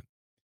coming in.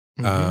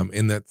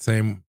 In that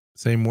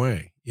same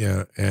way.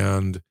 Yeah.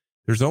 And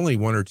there's only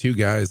one or two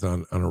guys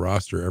on a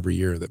roster every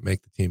year that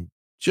make the team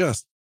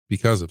just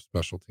because of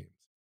special teams.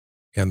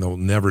 And they'll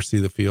never see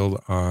the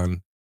field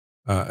on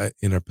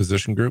in a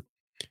position group.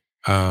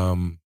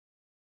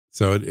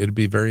 So it'd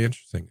be very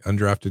interesting.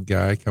 Undrafted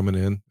guy coming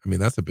in. I mean,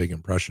 that's a big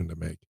impression to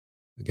make.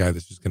 A guy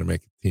that's just going to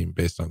make a team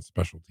based on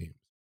special teams.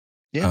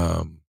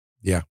 Yeah.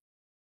 Yeah.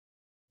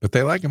 But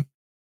they like him.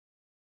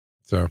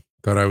 So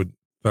thought I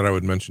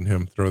would mention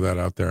him, throw that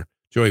out there.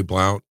 Joey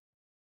Blount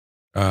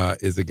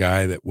is a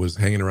guy that was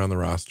hanging around the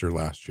roster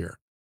last year.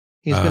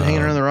 He's been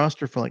hanging around the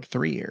roster for like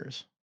 3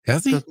 years.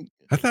 Has he?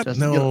 I thought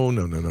Doesn't get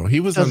no. He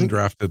was doesn't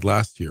undrafted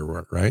last year,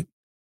 right?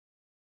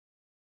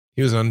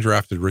 He was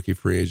undrafted rookie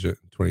free agent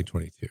in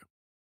 2022.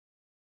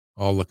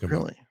 I'll look him up.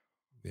 really.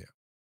 Yeah.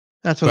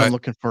 That's what I'm But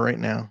looking for right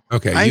now.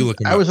 okay, you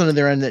look him I up. was under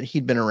their end that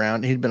he'd been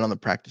around. He'd been on the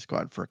practice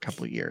squad for a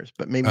couple of years,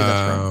 but maybe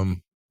that's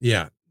wrong.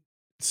 Yeah.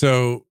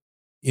 So,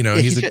 Yeah,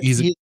 he's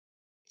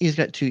he's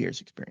got 2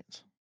 years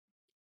experience.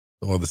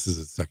 well, this is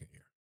his second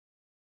year.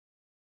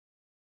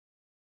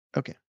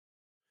 Okay.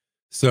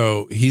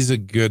 So he's a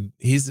good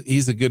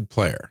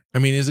player. I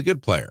mean, he's a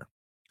good player.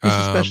 He's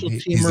a special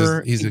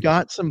teamer. He's He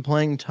got some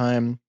playing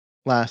time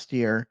last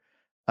year.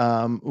 He's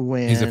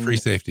a free When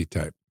safety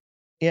type.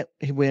 Yep,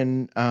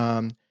 when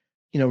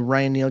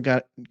Ryan Neal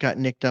got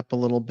nicked up a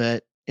little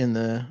bit in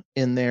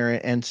there,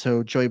 and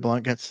so Joey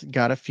Blount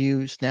got a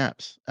few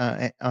snaps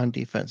on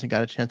defense and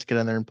got a chance to get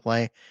in there and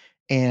play,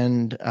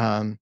 and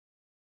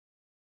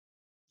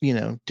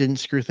didn't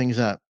screw things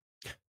up.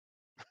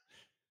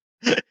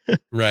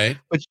 Right.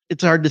 Which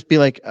it's hard to be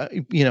like,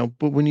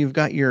 but when you've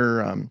got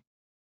your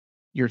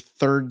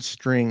third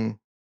string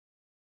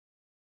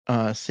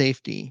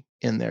safety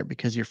in there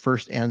because your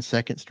first and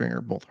second string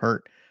are both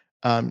hurt.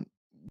 Um,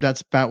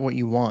 that's about what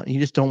you want. You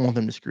just don't want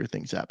them to screw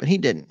things up. And he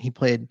didn't. He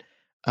played,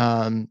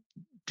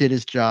 did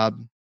his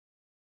job.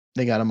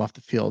 They got him off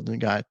the field and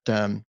got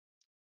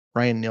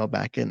Ryan Neal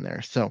back in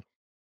there. So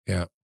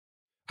Yeah.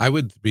 I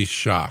would be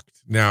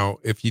shocked. Now,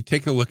 if you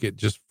take a look at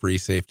just free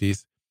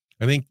safeties,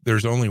 I think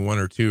there's only one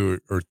or two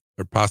or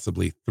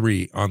possibly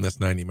three on this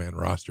 90-man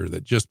roster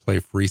that just play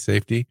free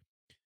safety.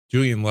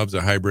 Julian Love's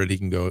a hybrid. He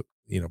can go,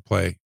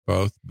 play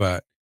both,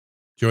 but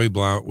Joey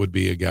Blount would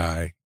be a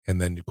guy,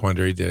 and then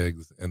Quandre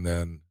Diggs, and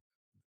then,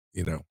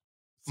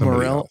 somebody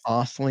Morel else.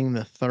 Osling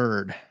the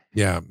third.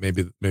 Yeah,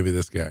 maybe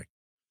this guy.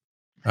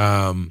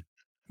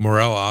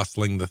 Morel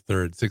Osling the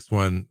third,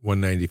 6'1",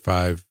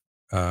 195,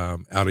 out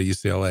of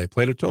UCLA.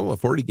 Played a total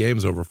of 40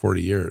 games over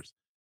 40 years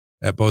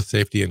at both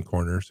safety and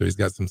corner. So he's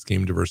got some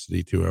scheme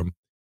diversity to him.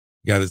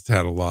 Guy that's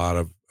had a lot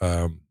of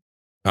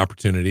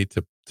opportunity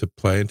to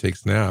play and take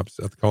snaps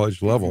at the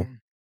college level. Mm-hmm.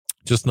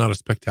 Just not a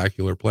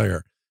spectacular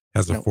player.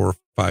 Has a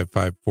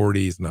 4.55 40.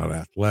 He's not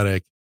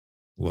athletic,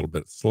 a little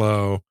bit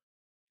slow.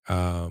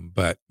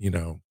 But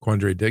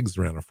Quandre Diggs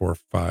ran a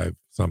 4.5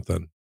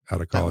 something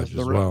out of college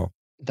as well.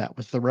 That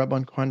was the rub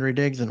on Quandre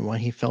Diggs and why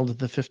he fell to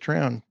the 5th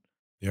round.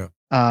 Yeah.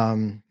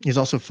 He's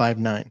also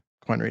 5'9",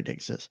 Quandre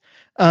Diggs is.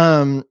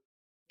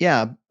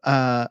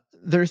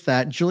 There's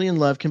that. Julian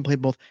Love can play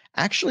both.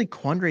 Actually,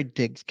 Quandre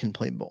Diggs can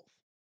play both.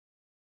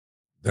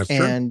 That's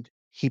true. And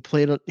he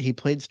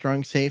played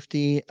strong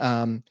safety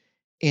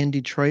in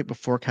Detroit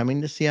before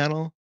coming to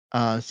Seattle.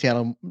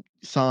 Seattle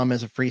saw him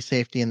as a free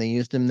safety and they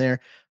used him there.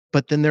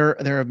 But then there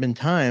have been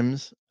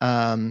times,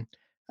 I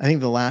think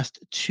the last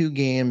 2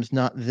 games,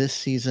 not this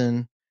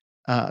season,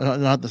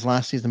 not this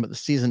last season, but the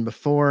season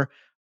before,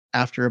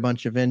 after a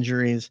bunch of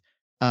injuries,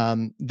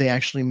 they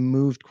actually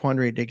moved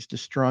Quandre Diggs to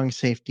strong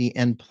safety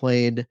and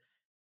played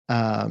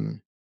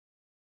one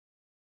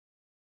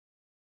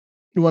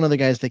of the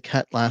guys they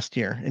cut last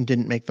year and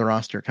didn't make the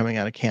roster coming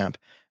out of camp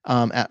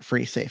at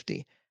free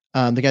safety.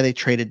 The guy they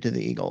traded to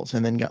the Eagles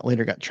and then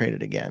later got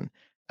traded again.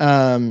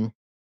 Yeah,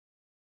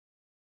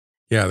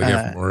 the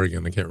guy from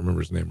Oregon. I can't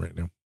remember his name right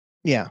now.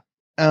 Yeah.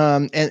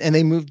 And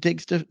they moved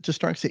Diggs to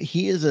strong safety.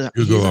 He's a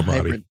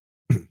hybrid.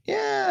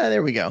 Yeah,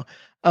 there we go.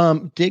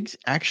 Diggs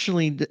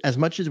actually, as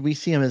much as we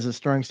see him as a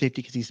strong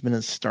safety because he's been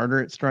a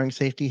starter at strong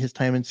safety his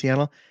time in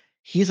Seattle,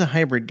 he's a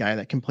hybrid guy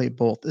that can play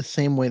both the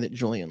same way that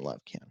Julian Love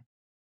can.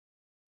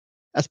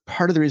 That's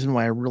part of the reason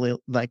why I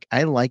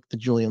like the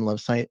Julian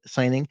Love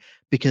signing,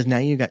 because now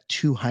you got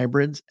 2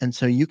 hybrids, and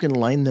so you can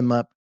line them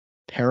up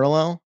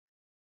parallel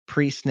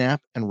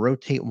pre-snap and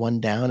rotate one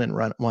down and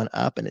run one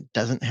up, and it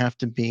doesn't have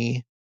to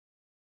be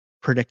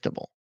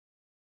predictable.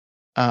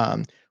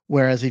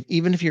 Whereas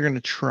even if you're going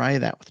to try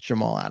that with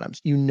Jamal Adams,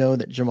 you know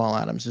that Jamal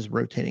Adams is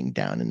rotating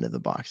down into the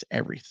box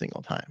every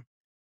single time,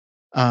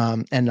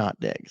 and not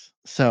Diggs.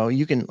 So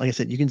you can, like I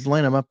said, you can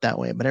line them up that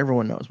way, but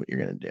everyone knows what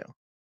you're going to do.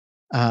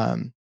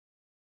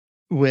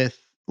 With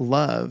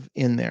Love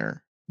in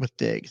there with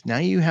Diggs, now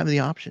you have the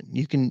option.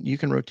 You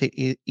can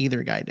rotate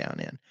either guy down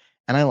in,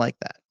 and I like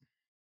that.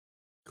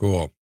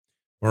 Cool.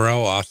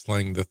 Morel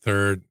Osling the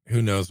third.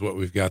 Who knows what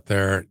we've got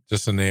there?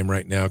 Just a name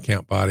right now.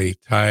 Can't body.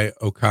 Ty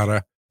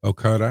Okada.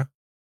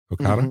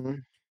 Mm-hmm.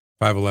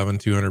 5'11",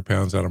 200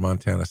 pounds out of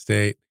Montana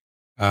State.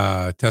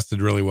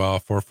 Tested really well.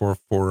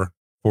 4.44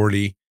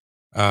 40.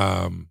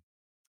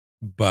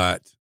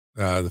 But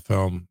the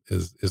film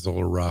is a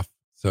little rough.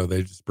 So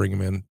they just bring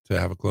him in to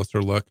have a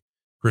closer look.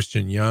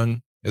 Christian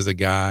Young is a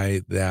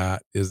guy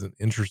that is an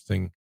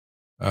interesting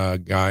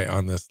guy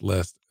on this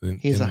list.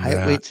 He's a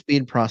height,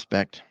 speed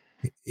prospect.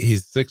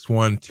 He's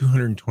 6'1",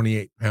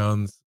 228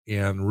 pounds.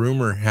 And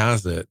rumor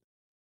has it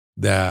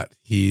that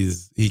he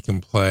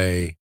can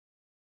play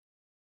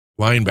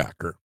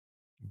linebacker.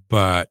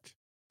 But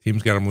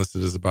team's got him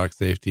listed as a box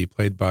safety,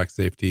 played box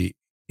safety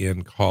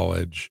in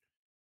college.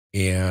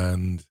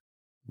 And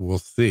we'll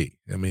see.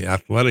 I mean,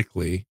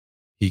 athletically,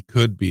 he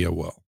could be a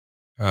will.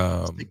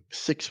 Um,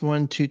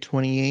 6'1",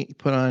 228.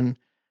 Put on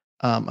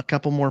a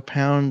couple more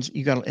pounds.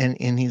 You got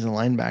and he's a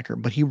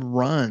linebacker, but he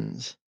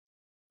runs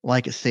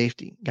like a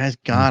safety. Guy's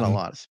got a mhm.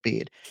 lot of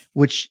speed,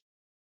 which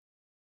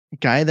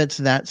guy that's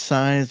that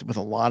size with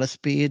a lot of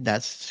speed,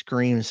 that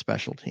screams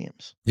special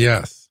teams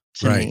Yes,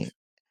 to right. me.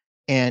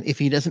 And if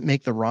he doesn't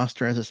make the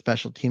roster as a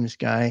special teams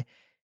guy,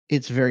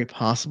 it's very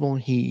possible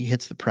he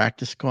hits the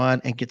practice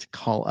squad and gets a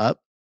call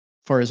up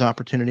for his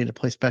opportunity to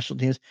play special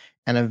teams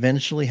and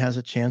eventually has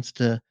a chance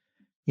to,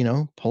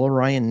 pull a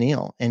Ryan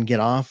Neal and get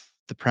off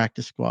the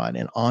practice squad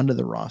and onto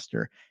the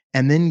roster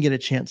and then get a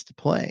chance to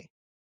play.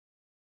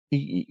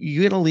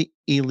 You get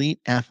elite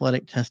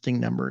athletic testing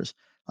numbers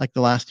like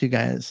the last two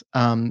guys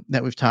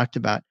that we've talked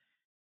about.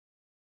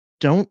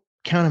 Don't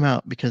count them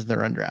out because they're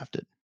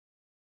undrafted.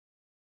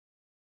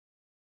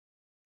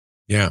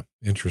 Yeah,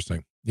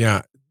 interesting.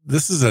 Yeah,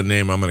 this is a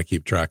name I'm going to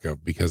keep track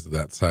of because of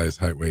that size,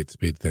 height, weight,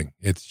 speed thing.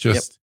 It's Yep,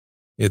 just,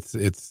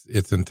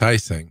 it's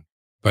enticing,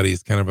 but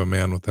he's kind of a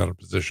man without a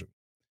position.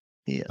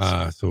 he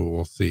is. So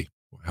we'll see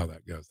how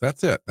that goes.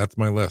 That's it. That's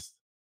my list.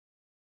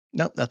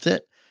 Nope, that's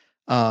it.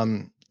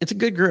 It's a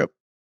good group.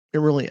 It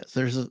really is.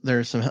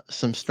 There's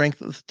some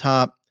strength at the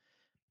top.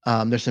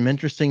 There's some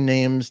interesting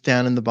names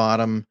down in the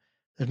bottom.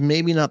 There's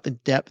maybe not the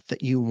depth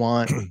that you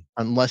want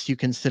unless you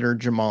consider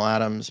Jamal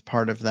Adams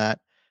part of that.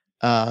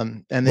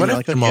 And then What you're if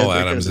like, okay, Jamal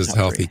there go to Adams the is top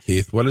healthy, three.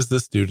 Keith? What does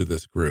this do to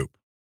this group?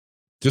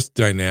 Just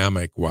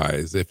dynamic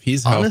wise, if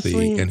he's healthy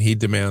Honestly, and he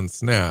demands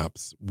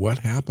snaps, what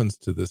happens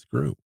to this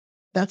group?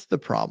 that's the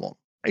problem.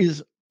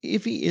 Is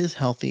if he is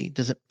healthy,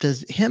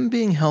 does him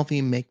being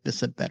healthy make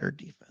this a better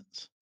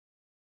defense?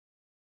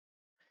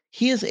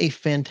 He is a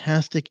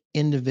fantastic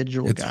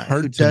individual It's guy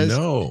hard to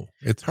know.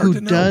 It's hard who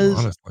to know, does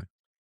honestly.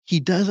 he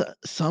does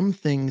some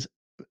things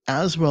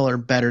as well or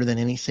better than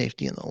any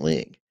safety in the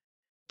league.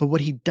 But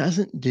what he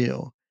doesn't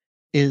do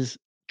is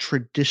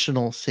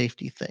traditional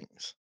safety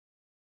things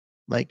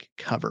like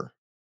cover.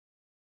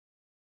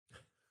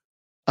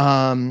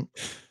 Um,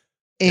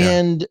 Yeah.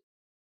 and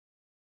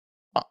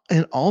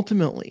and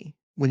ultimately,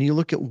 when you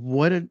look at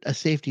what a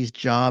safety's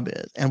job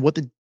is and what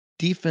the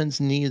defense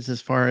needs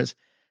as far as,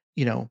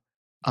 you know,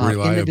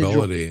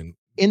 individual Reliability and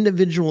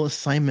individual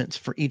assignments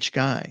for each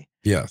guy,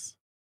 yes,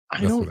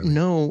 I that's what don't I mean.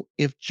 know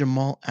if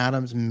Jamal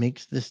Adams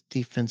makes this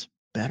defense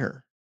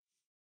better.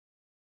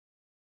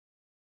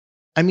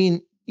 I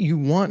mean, you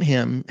want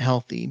him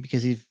healthy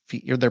because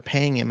they're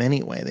paying him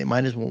anyway. They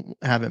might as well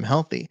have him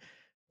healthy.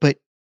 But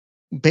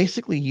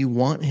basically, you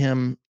want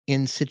him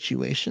in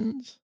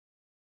situations,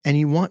 and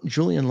you want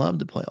Julian Love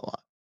to play a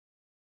lot.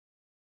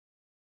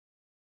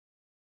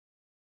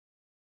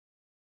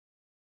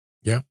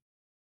 Yeah.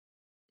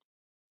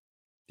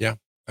 Yeah.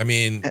 I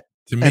mean, A-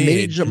 to And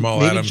me,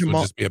 Jamal Adams would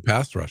just be a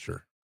pass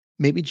rusher.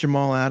 maybe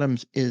Jamal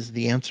Adams is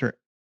the answer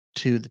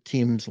to the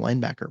team's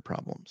linebacker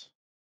problems,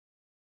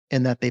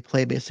 in that they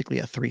play basically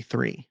a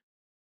 3-3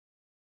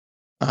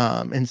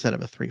 instead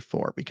of a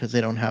 3-4 because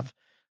they don't have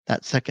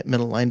that second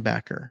middle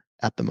linebacker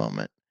at the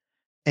moment.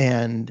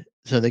 And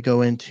so they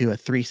go into a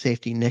three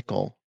safety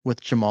nickel with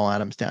Jamal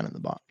Adams down in the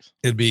box.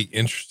 It'd be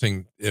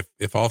interesting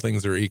if all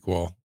things are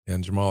equal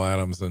and Jamal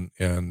Adams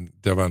and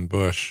Devon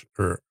Bush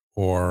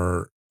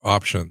or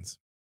options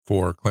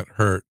for Clint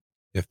Hurt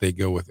if they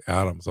go with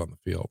Adams on the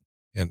field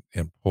and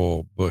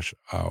pull Bush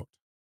out.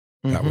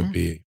 That would Mhm.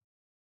 be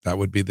that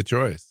would be the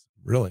choice.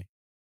 Really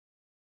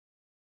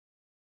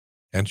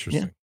Yeah.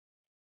 interesting.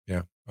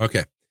 Yeah.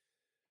 Okay.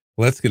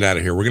 Let's get out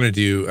of here. We're going to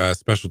do a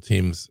special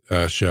teams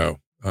show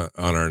on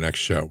our next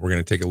show. We're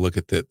going to take a look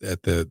at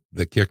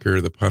the kicker,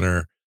 the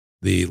punter,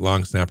 the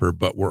long snapper,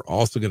 but we're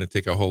also going to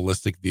take a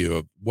holistic view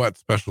of what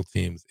special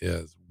teams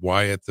is,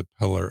 why it's a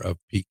pillar of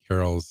Pete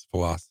Carroll's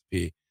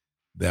philosophy,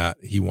 that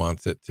he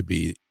wants it to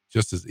be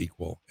just as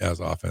equal as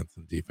offense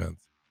and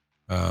defense.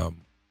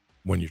 Um,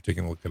 when you're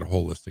taking a look at a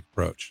holistic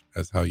approach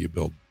as how you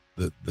build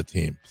the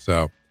team.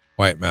 So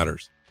why it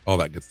matters, all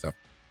that good stuff.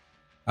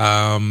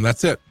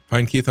 That's it.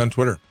 Find Keith on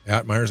Twitter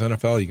at Myers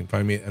NFL. You can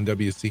find me at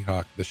NW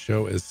Seahawk. The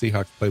show is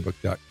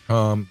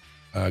SeahawksPlaybook.com.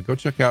 Go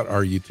check out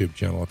our YouTube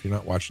channel. If you're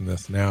not watching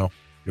this now,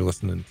 you're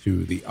listening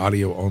to the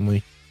audio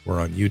only. We're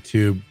on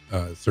YouTube.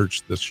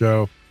 Search the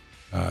show.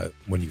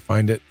 When you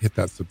find it, hit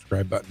that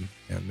subscribe button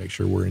and make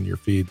sure we're in your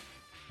feed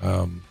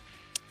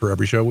for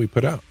every show we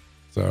put out.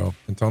 So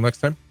until next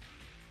time,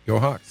 go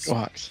Hawks. Go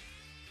Hawks.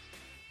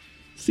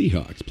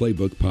 Seahawks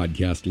Playbook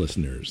podcast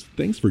listeners,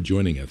 thanks for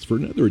joining us for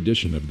another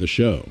edition of the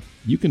show.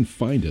 You can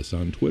find us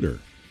on Twitter.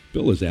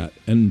 Bill is at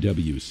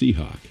NW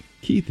Seahawk,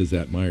 Keith is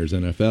at Myers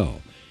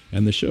NFL,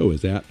 and the show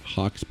is at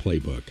Hawks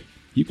Playbook.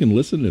 You can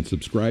listen and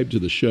subscribe to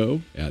the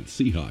show at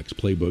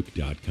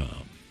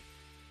SeahawksPlaybook.com.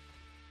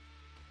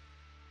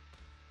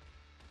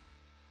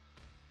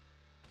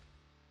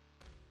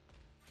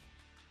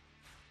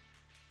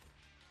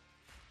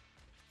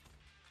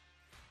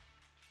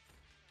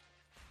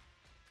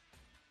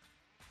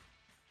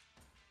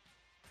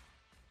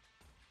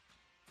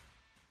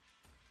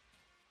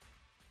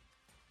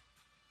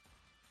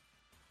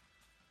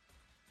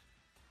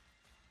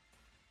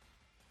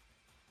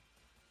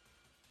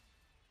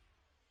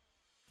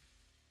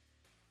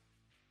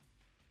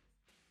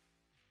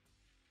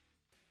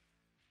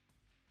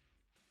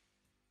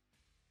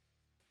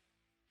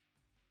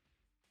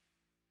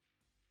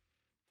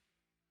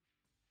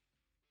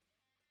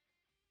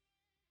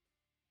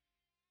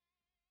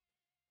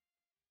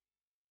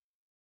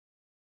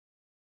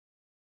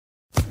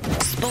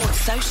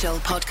 Social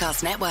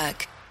Podcast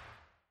Network.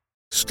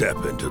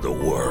 Step into the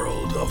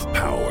world of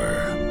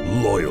power,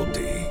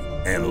 loyalty,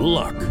 and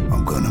luck.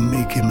 I'm gonna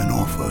make him an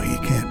offer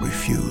he can't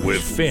refuse.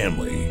 With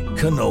family,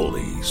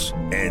 cannolis,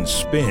 and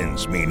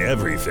spins mean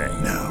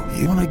everything. Now,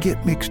 you wanna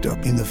get mixed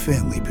up in the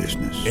family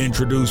business.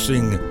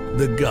 Introducing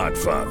The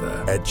Godfather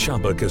at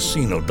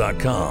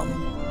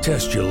ChumbaCasino.com.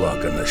 Test your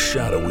luck in the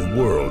shadowy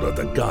world of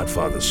The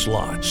Godfather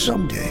slot.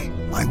 Someday,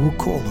 I will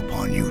call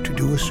upon you to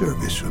do a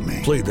service for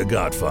me. Play The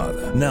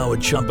Godfather now at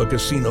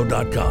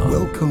ChumbaCasino.com.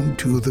 Welcome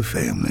to the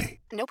family.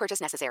 No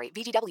purchase necessary.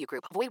 VGW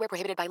Group. Void where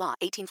prohibited by law.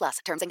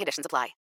 18+. Terms and conditions apply.